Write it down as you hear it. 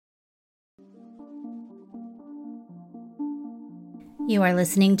You are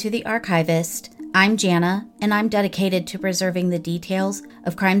listening to The Archivist. I'm Jana, and I'm dedicated to preserving the details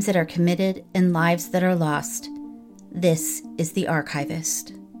of crimes that are committed and lives that are lost. This is The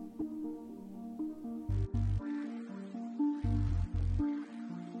Archivist.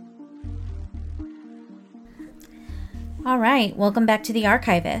 All right, welcome back to The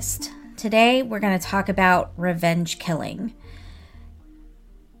Archivist. Today, we're going to talk about revenge killing.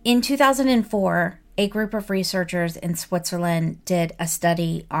 In 2004, a group of researchers in Switzerland did a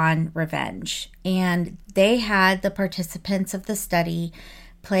study on revenge, and they had the participants of the study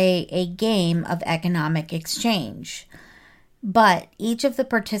play a game of economic exchange. But each of the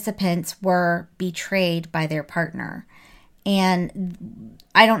participants were betrayed by their partner. And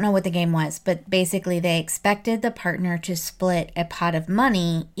I don't know what the game was, but basically they expected the partner to split a pot of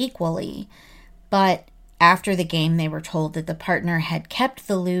money equally. But after the game, they were told that the partner had kept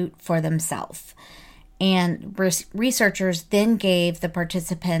the loot for themselves. And researchers then gave the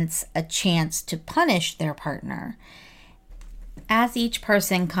participants a chance to punish their partner. As each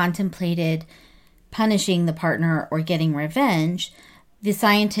person contemplated punishing the partner or getting revenge, the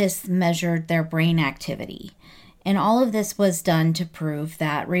scientists measured their brain activity. And all of this was done to prove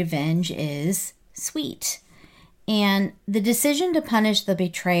that revenge is sweet. And the decision to punish the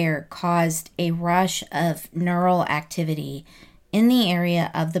betrayer caused a rush of neural activity in the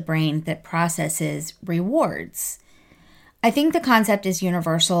area of the brain that processes rewards. I think the concept is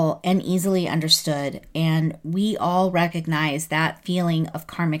universal and easily understood, and we all recognize that feeling of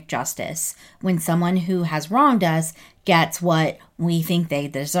karmic justice when someone who has wronged us gets what we think they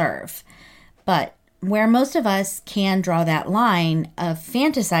deserve. But where most of us can draw that line of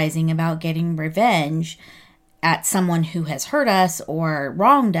fantasizing about getting revenge at someone who has hurt us or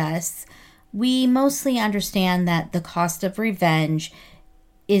wronged us, we mostly understand that the cost of revenge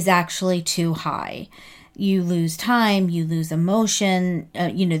is actually too high. You lose time, you lose emotion,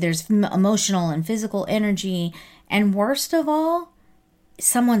 there's emotional and physical energy, and worst of all,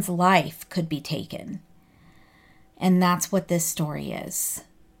 someone's life could be taken. And that's what this story is.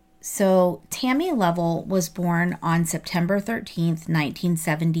 So Tammy Lovell was born on September 13th,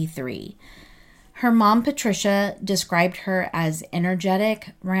 1973. Her mom, Patricia, described her as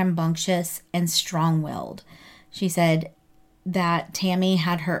energetic, rambunctious, and strong-willed. She said that Tammy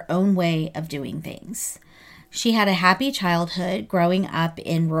had her own way of doing things. She had a happy childhood growing up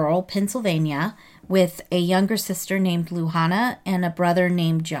in rural Pennsylvania with a younger sister named Luhana and a brother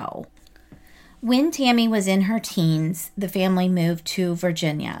named Joe. When Tammy was in her teens, the family moved to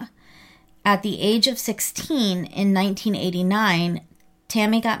Virginia. At the age of 16 in 1989,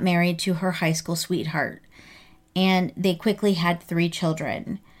 Tammy got married to her high school sweetheart, and they quickly had 3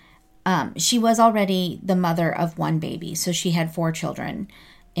 children. She was already the mother of 1 baby, so she had 4 children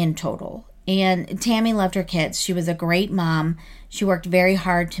in total. And Tammy loved her kids. She was a great mom. She worked very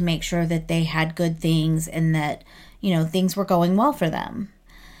hard to make sure that they had good things and that, things were going well for them.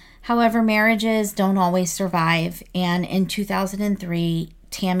 However, marriages don't always survive, and in 2003,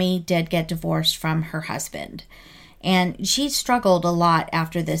 Tammy did get divorced from her husband. And she struggled a lot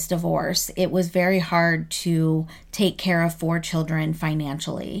after this divorce. It was very hard to take care of 4 children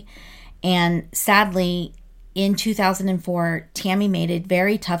financially. And sadly, in 2004, Tammy made a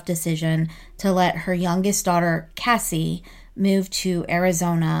very tough decision to let her youngest daughter, Cassie, move to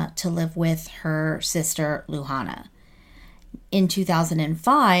Arizona to live with her sister, Luhana. In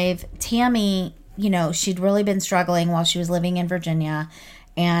 2005, Tammy, she'd really been struggling while she was living in Virginia.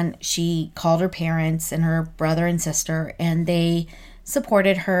 And she called her parents and her brother and sister, and they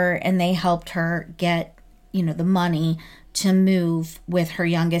supported her and they helped her get, the money to move with her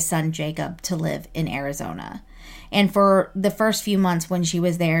youngest son, Jacob, to live in Arizona. And for the first few months when she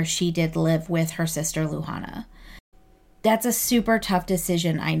was there, she did live with her sister, Luhana. That's a super tough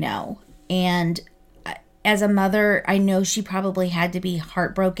decision, I know. And as a mother, I know she probably had to be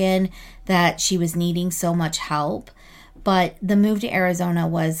heartbroken that she was needing so much help. But the move to Arizona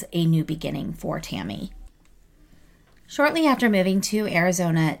was a new beginning for Tammy. Shortly after moving to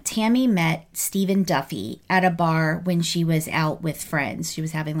Arizona, Tammy met Stephen Duffy at a bar when she was out with friends. She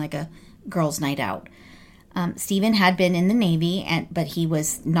was having like a girls' night out. Stephen had been in the Navy, but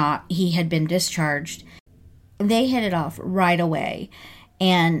he had been discharged. They hit it off right away,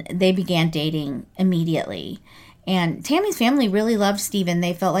 and they began dating immediately. And Tammy's family really loved Stephen.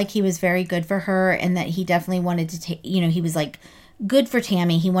 They felt like he was very good for her and that he definitely wanted to take, he was like good for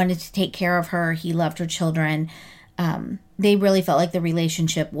Tammy. He wanted to take care of her. He loved her children. They really felt like the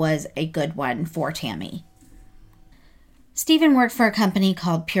relationship was a good one for Tammy. Stephen worked for a company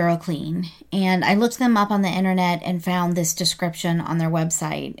called PuroClean, and I looked them up on the internet and found this description on their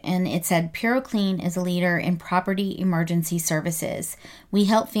website, and it said, PuroClean is a leader in property emergency services. We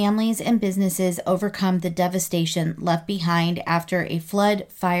help families and businesses overcome the devastation left behind after a flood,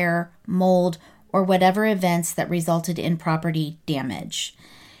 fire, mold, or whatever events that resulted in property damage.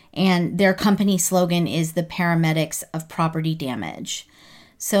 And their company slogan is the paramedics of property damage.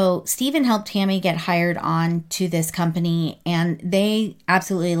 So Stephen helped Tammy get hired on to this company, and they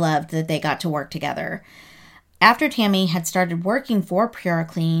absolutely loved that they got to work together. After Tammy had started working for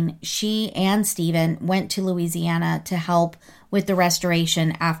PuroClean, she and Stephen went to Louisiana to help with the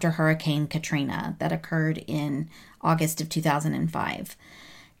restoration after Hurricane Katrina that occurred in August of 2005.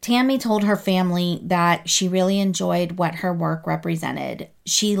 Tammy told her family that she really enjoyed what her work represented.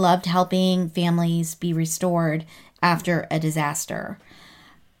 She loved helping families be restored after a disaster.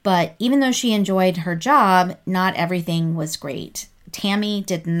 But even though she enjoyed her job, not everything was great. Tammy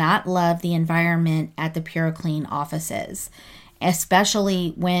did not love the environment at the PuroClean offices,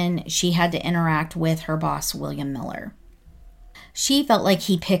 especially when she had to interact with her boss, William Miller. She felt like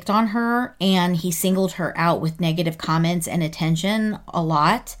he picked on her and he singled her out with negative comments and attention a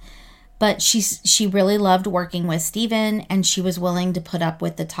lot. But she really loved working with Stephen, and she was willing to put up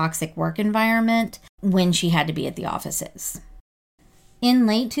with the toxic work environment when she had to be at the offices. In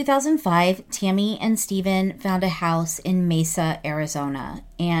late 2005, Tammy and Stephen found a house in Mesa, Arizona,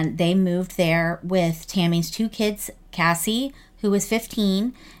 and they moved there with Tammy's two kids, Cassie, who was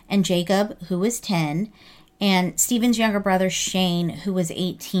 15, and Jacob, who was 10, and Stephen's younger brother, Shane, who was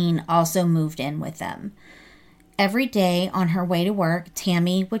 18, also moved in with them. Every day on her way to work,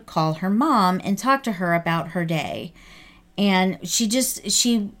 Tammy would call her mom and talk to her about her day, and she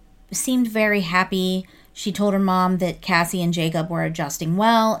seemed very happy. She told her mom that Cassie and Jacob were adjusting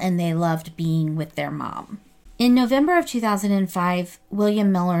well and they loved being with their mom. In November of 2005,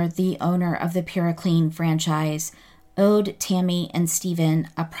 William Miller, the owner of the PuroClean franchise, owed Tammy and Stephen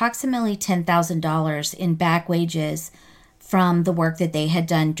approximately $10,000 in back wages from the work that they had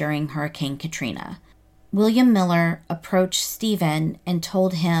done during Hurricane Katrina. William Miller approached Stephen and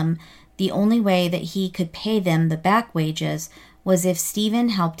told him the only way that he could pay them the back wages was if Stephen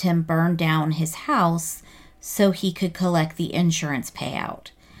helped him burn down his house so he could collect the insurance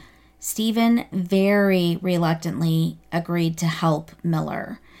payout. Stephen very reluctantly agreed to help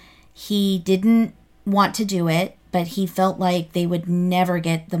Miller. He didn't want to do it, but he felt like they would never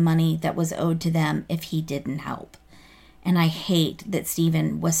get the money that was owed to them if he didn't help. And I hate that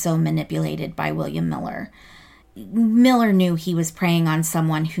Stephen was so manipulated by William Miller. Miller knew he was preying on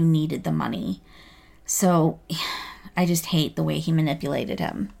someone who needed the money. So I just hate the way he manipulated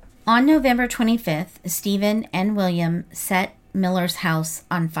him. On November 25th, Stephen and William set Miller's house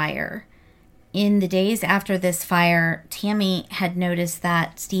on fire. In the days after this fire, Tammy had noticed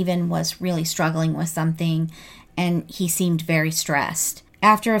that Stephen was really struggling with something and he seemed very stressed.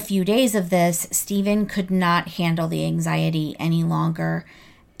 After a few days of this, Stephen could not handle the anxiety any longer,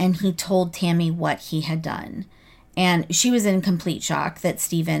 and he told Tammy what he had done. And she was in complete shock that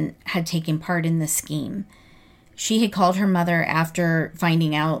Stephen had taken part in this scheme. She had called her mother after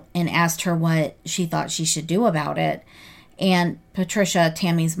finding out and asked her what she thought she should do about it. And Patricia,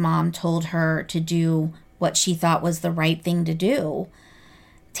 Tammy's mom, told her to do what she thought was the right thing to do.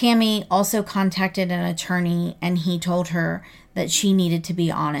 Tammy also contacted an attorney, and he told her that she needed to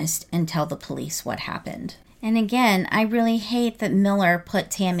be honest and tell the police what happened. And again, I really hate that Miller put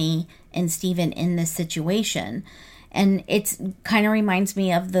Tammy and Stephen in this situation. And it's kind of reminds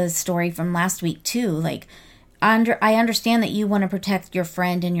me of the story from last week too. Like, I understand that you want to protect your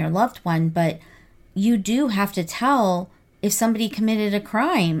friend and your loved one, but you do have to tell if somebody committed a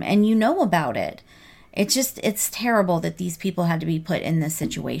crime and you know about it. It's terrible that these people had to be put in this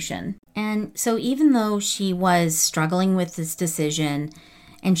situation. And so even though she was struggling with this decision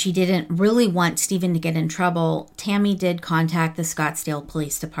and she didn't really want Stephen to get in trouble, Tammy did contact the Scottsdale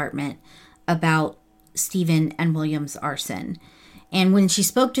Police Department about Stephen and William's arson. And when she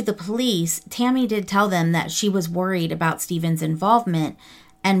spoke to the police, Tammy did tell them that she was worried about Stephen's involvement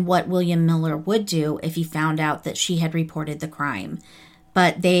and what William Miller would do if he found out that she had reported the crime.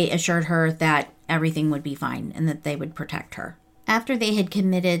 But they assured her that everything would be fine and that they would protect her. After they had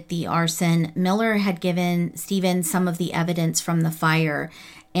committed the arson, Miller had given Stephen some of the evidence from the fire,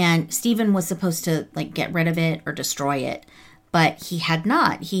 and Stephen was supposed to get rid of it or destroy it, but he had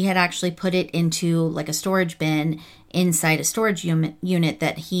not. He had actually put it into a storage bin inside a storage unit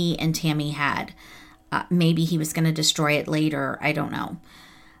that he and Tammy had. Maybe he was going to destroy it later. I don't know.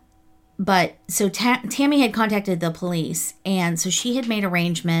 But so Tammy had contacted the police, and so she had made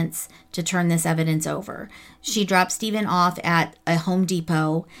arrangements to turn this evidence over. She dropped Stephen off at a Home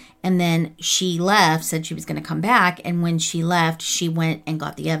Depot, and then she left, said she was going to come back, and when she left, she went and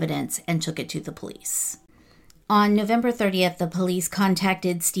got the evidence and took it to the police. On November 30th, the police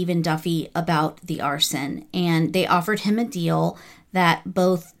contacted Stephen Duffy about the arson, and they offered him a deal that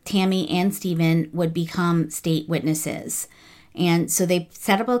both Tammy and Stephen would become state witnesses. And so they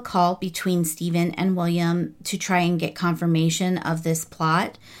set up a call between Stephen and William to try and get confirmation of this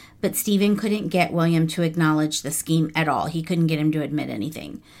plot, but Stephen couldn't get William to acknowledge the scheme at all. He couldn't get him to admit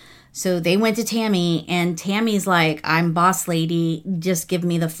anything. So they went to Tammy, and Tammy's like, I'm boss lady, just give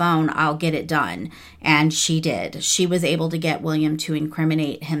me the phone, I'll get it done. And she did. She was able to get William to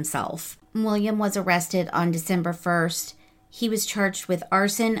incriminate himself. William was arrested on December 1st. He was charged with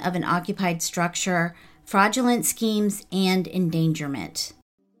arson of an occupied structure, fraudulent schemes, and endangerment.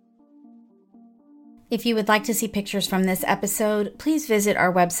 If you would like to see pictures from this episode, please visit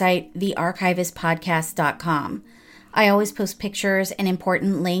our website, thearchivistpodcast.com. I always post pictures and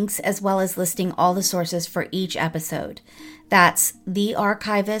important links, as well as listing all the sources for each episode. That's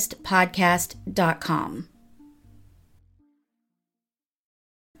thearchivistpodcast.com.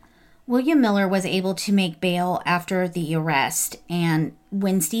 William Miller was able to make bail after the arrest, and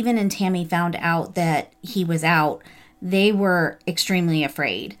when Stephen and Tammy found out that he was out, they were extremely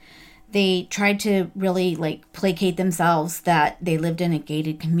afraid. They tried to really placate themselves that they lived in a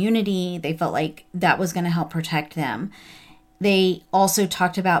gated community. They felt like that was going to help protect them. They also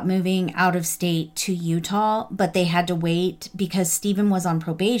talked about moving out of state to Utah, but they had to wait because Stephen was on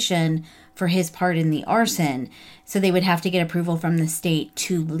probation for his part in the arson. So they would have to get approval from the state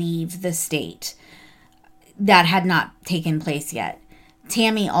to leave the state. That had not taken place yet.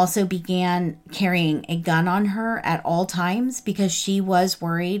 Tammy also began carrying a gun on her at all times because she was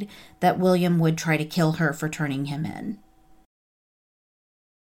worried that William would try to kill her for turning him in.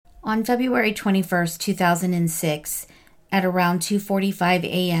 On February 21st, 2006, at around 2:45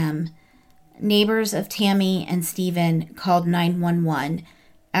 a.m., neighbors of Tammy and Stephen called 911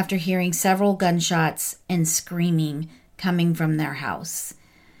 after hearing several gunshots and screaming coming from their house.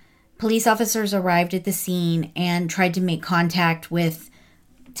 Police officers arrived at the scene and tried to make contact with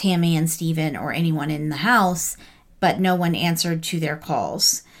Tammy and Stephen or anyone in the house, but no one answered to their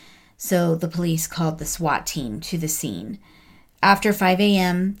calls. So the police called the SWAT team to the scene. After 5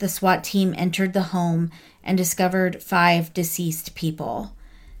 a.m., the SWAT team entered the home and discovered 5 deceased people.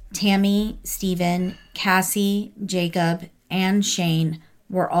 Tammy, Stephen, Cassie, Jacob, and Shane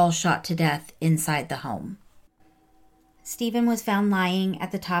were all shot to death inside the home. Stephen was found lying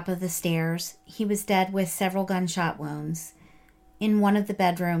at the top of the stairs. He was dead with several gunshot wounds. In one of the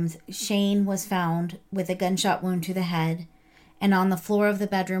bedrooms, Shane was found with a gunshot wound to the head, and on the floor of the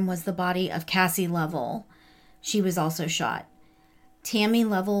bedroom was the body of Cassie Lovell. She was also shot. Tammy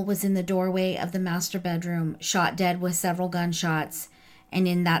Lovell was in the doorway of the master bedroom, shot dead with several gunshots, and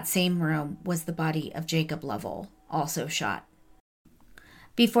in that same room was the body of Jacob Lovell, also shot.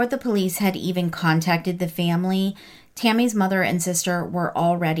 Before the police had even contacted the family, Tammy's mother and sister were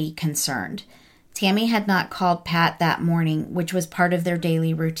already concerned. Tammy had not called Pat that morning, which was part of their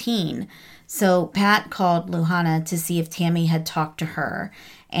daily routine. So Pat called Luhana to see if Tammy had talked to her,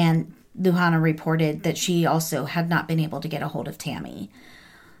 and Luhana reported that she also had not been able to get a hold of Tammy.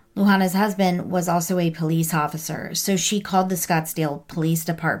 Luhana's husband was also a police officer, so she called the Scottsdale Police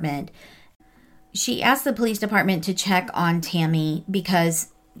Department. She asked the police department to check on Tammy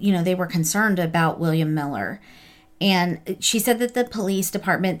because, they were concerned about William Miller. And she said that the police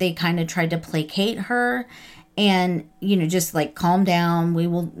department, they kind of tried to placate her and, just calm down. We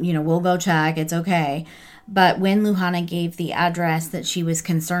will, we'll go check. It's okay. But when Luhana gave the address that she was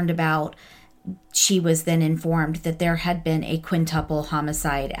concerned about, she was then informed that there had been a quintuple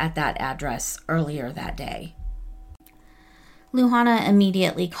homicide at that address earlier that day. Luhana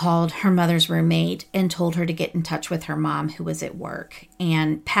immediately called her mother's roommate and told her to get in touch with her mom, who was at work.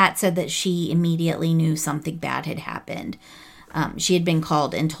 And Pat said that she immediately knew something bad had happened. She had been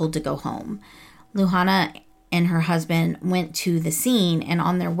called and told to go home. Luhana and her husband went to the scene, and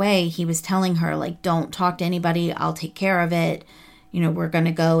on their way, he was telling her, don't talk to anybody. I'll take care of it. We're going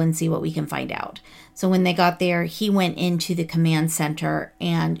to go and see what we can find out. So when they got there, he went into the command center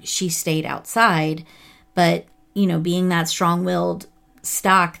and she stayed outside. But being that strong-willed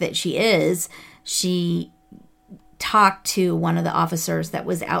stock that she is, she talked to one of the officers that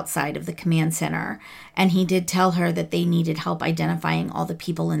was outside of the command center, and he did tell her that they needed help identifying all the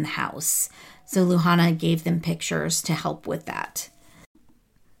people in the house. So Luhana gave them pictures to help with that.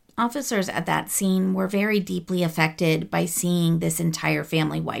 Officers at that scene were very deeply affected by seeing this entire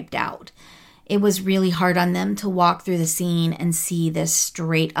family wiped out. It was really hard on them to walk through the scene and see this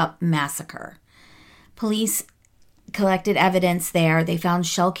straight up massacre. Police collected evidence there. They found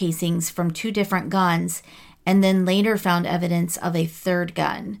shell casings from 2 different guns and then later found evidence of a 3rd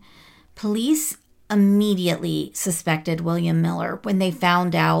gun. Police immediately suspected William Miller when they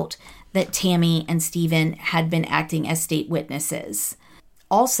found out that Tammy and Stephen had been acting as state witnesses.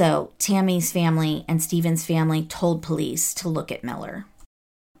 Also, Tammy's family and Stephen's family told police to look at Miller.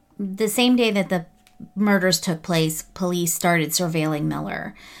 The same day that the murders took place, police started surveilling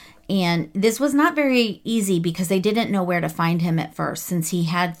Miller. And this was not very easy because they didn't know where to find him at first, since he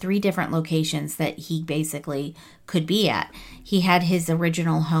had 3 different locations that he basically could be at. He had his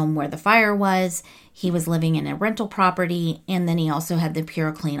original home where the fire was, he was living in a rental property, and then he also had the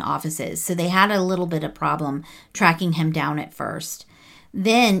PureClean offices. So they had a little bit of problem tracking him down at first.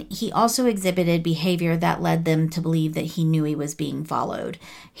 Then he also exhibited behavior that led them to believe that he knew he was being followed.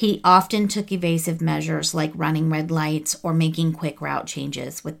 He often took evasive measures like running red lights or making quick route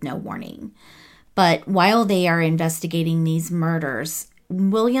changes with no warning. But while they are investigating these murders,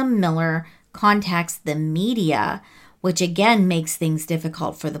 William Miller contacts the media, which again makes things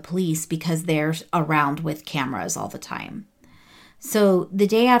difficult for the police because they're around with cameras all the time. So the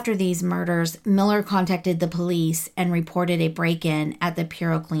day after these murders, Miller contacted the police and reported a break-in at the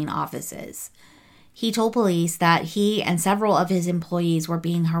PureClean offices. He told police that he and several of his employees were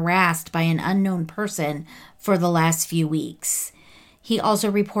being harassed by an unknown person for the last few weeks. He also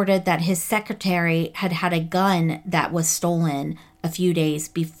reported that his secretary had had a gun that was stolen a few days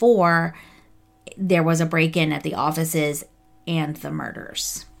before there was a break-in at the offices and the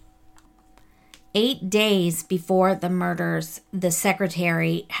murders. 8 days before the murders, the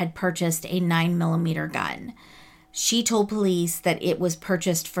secretary had purchased a 9mm gun. She told police that it was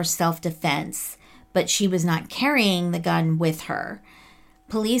purchased for self-defense, but she was not carrying the gun with her.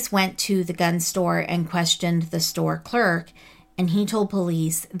 Police went to the gun store and questioned the store clerk, and he told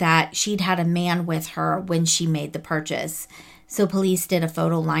police that she'd had a man with her when she made the purchase. So police did a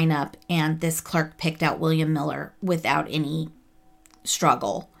photo lineup, and this clerk picked out William Miller without any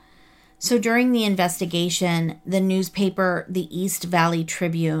struggle. So during the investigation, the newspaper, the East Valley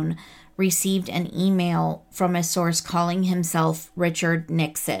Tribune, received an email from a source calling himself Richard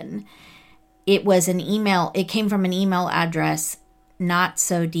Nixon. It came from an email address, Not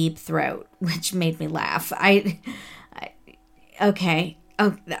So Deep Throat, which made me laugh. I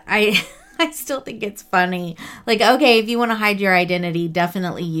still think it's funny. Like, okay, if you want to hide your identity,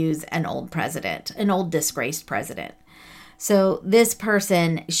 definitely use an old disgraced president. So this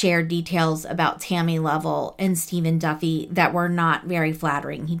person shared details about Tammy Lovell and Stephen Duffy that were not very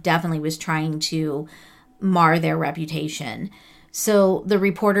flattering. He definitely was trying to mar their reputation. So the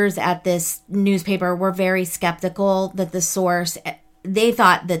reporters at this newspaper were very skeptical that the source, they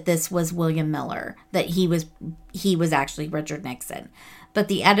thought that this was William Miller, that he was actually Richard Nixon. But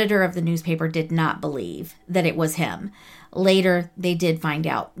the editor of the newspaper did not believe that it was him. Later, they did find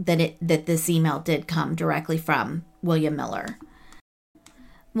out that this email did come directly from William Miller.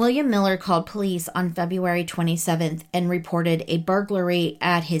 William Miller called police on February 27th and reported a burglary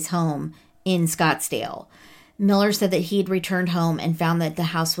at his home in Scottsdale. Miller said that he'd returned home and found that the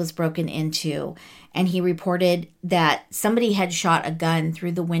house was broken into, and he reported that somebody had shot a gun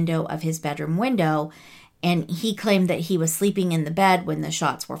through the window of his bedroom window, and he claimed that he was sleeping in the bed when the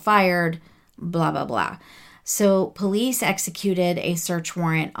shots were fired, blah, blah, blah. So police executed a search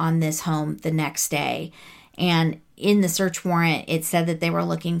warrant on this home the next day. And in the search warrant, it said that they were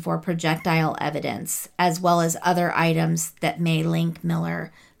looking for projectile evidence, as well as other items that may link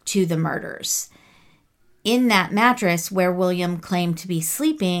Miller to the murders. In that mattress where William claimed to be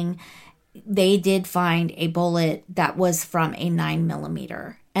sleeping, they did find a bullet that was from a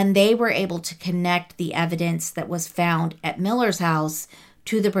 9mm. And they were able to connect the evidence that was found at Miller's house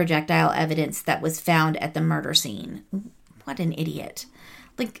to the projectile evidence that was found at the murder scene. What an idiot.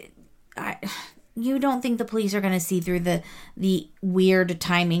 You don't think the police are going to see through the weird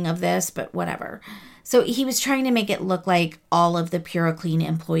timing of this, but whatever. So he was trying to make it look like all of the PureClean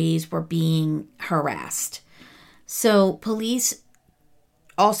employees were being harassed. So police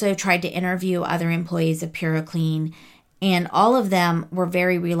also tried to interview other employees of PureClean, and all of them were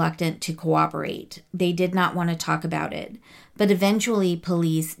very reluctant to cooperate. They did not want to talk about it. But eventually,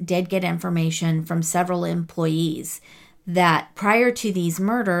 police did get information from several employees that prior to these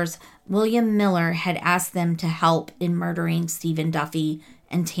murders, William Miller had asked them to help in murdering Stephen Duffy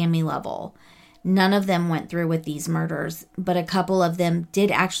and Tammy Lovell. None of them went through with these murders, but a couple of them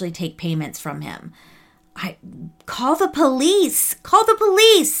did actually take payments from him. Call the police. Call the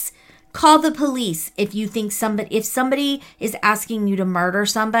police. Call the police. If somebody is asking you to murder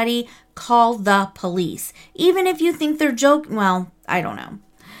somebody, call the police. Even if you think they're joking. Well, I don't know.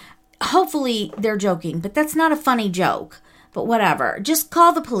 Hopefully they're joking, but that's not a funny joke. But whatever. Just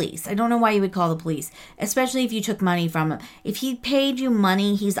call the police. I don't know why you would call the police, especially if you took money from him. If he paid you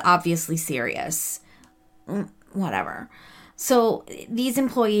money, he's obviously serious. Whatever. So these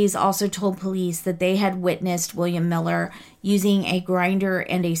employees also told police that they had witnessed William Miller using a grinder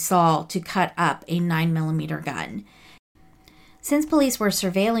and a saw to cut up a 9mm gun. Since police were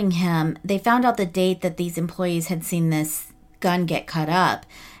surveilling him, they found out the date that these employees had seen this gun get cut up,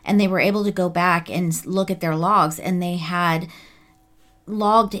 and they were able to go back and look at their logs, and they had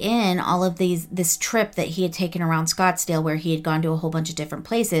logged in all of this trip that he had taken around Scottsdale, where he had gone to a whole bunch of different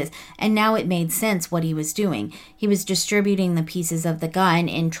places, and now it made sense what he was doing. He was distributing the pieces of the gun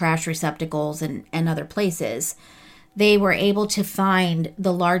in trash receptacles and other places. They were able to find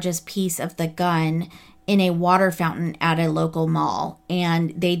the largest piece of the gun in a water fountain at a local mall,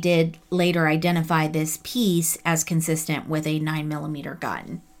 and they did later identify this piece as consistent with a 9mm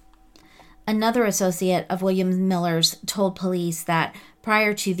gun. Another associate of William Miller's told police that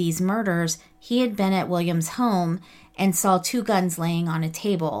prior to these murders, he had been at William's home and saw two guns laying on a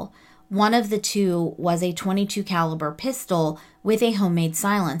table. One of the two was a .22 caliber pistol with a homemade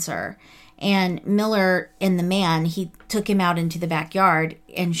silencer. And Miller and the man, he took him out into the backyard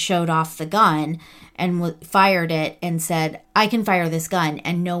and showed off the gun and fired it and said, "I can fire this gun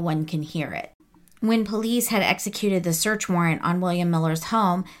and no one can hear it." When police had executed the search warrant on William Miller's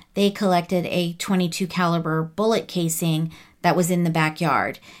home, they collected a .22 caliber bullet casing that was in the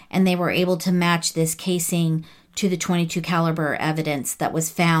backyard, and they were able to match this casing to the .22 caliber evidence that was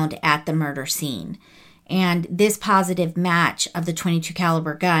found at the murder scene. And this positive match of the .22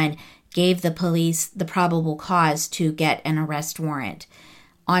 caliber gun gave the police the probable cause to get an arrest warrant.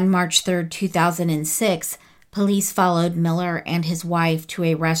 On March 3rd, 2006, police followed Miller and his wife to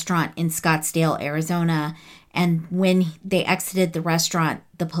a restaurant in Scottsdale, Arizona, and when they exited the restaurant,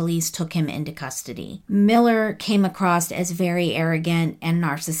 the police took him into custody. Miller came across as very arrogant and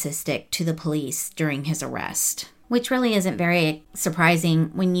narcissistic to the police during his arrest, which really isn't very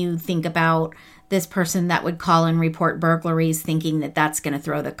surprising when you think about this person that would call and report burglaries thinking that that's going to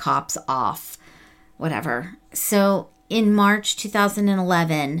throw the cops off. Whatever. So in March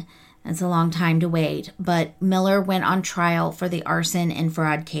 2011, that's a long time to wait, but Miller went on trial for the arson and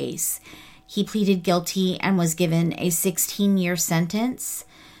fraud case. He pleaded guilty and was given a 16-year sentence,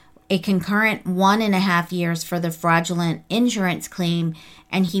 a concurrent 1.5 years for the fraudulent insurance claim,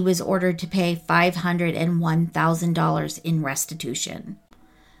 and he was ordered to pay $501,000 in restitution.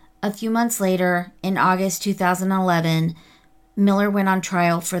 A few months later, in August 2011, Miller went on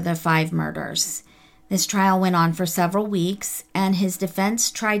trial for the 5 murders. This trial went on for several weeks, and his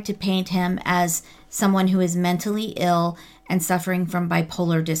defense tried to paint him as someone who is mentally ill and suffering from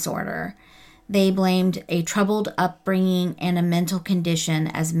bipolar disorder. They blamed a troubled upbringing and a mental condition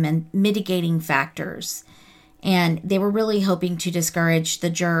as mitigating factors, and they were really hoping to discourage the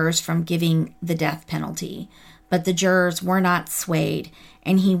jurors from giving the death penalty. But the jurors were not swayed,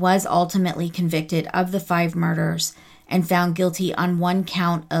 and he was ultimately convicted of the 5 murders and found guilty on 1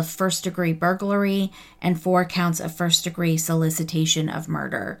 count of first-degree burglary and 4 counts of first-degree solicitation of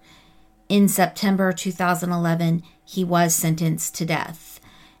murder. In September 2011, he was sentenced to death,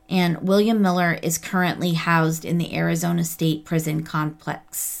 and William Miller is currently housed in the Arizona State Prison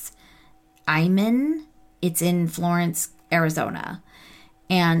Complex. It's in Florence, Arizona.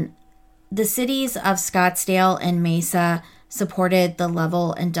 And the cities of Scottsdale and Mesa supported the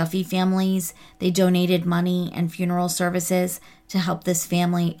Lovell and Duffy families. They donated money and funeral services to help this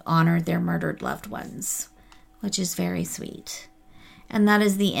family honor their murdered loved ones, which is very sweet. And that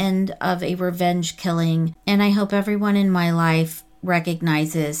is the end of a revenge killing. And I hope everyone in my life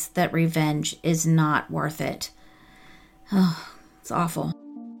recognizes that revenge is not worth it. Oh, it's awful.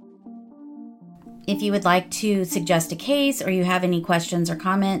 If you would like to suggest a case or you have any questions or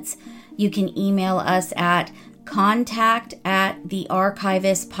comments, you can email us at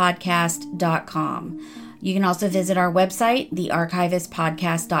contact@thearchivistpodcast.com. You can also visit our website,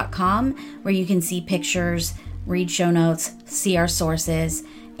 thearchivistpodcast.com, where you can see pictures, read show notes, see our sources,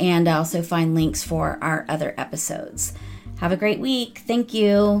 and also find links for our other episodes. Have a great week. Thank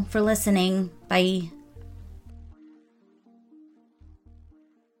you for listening. Bye.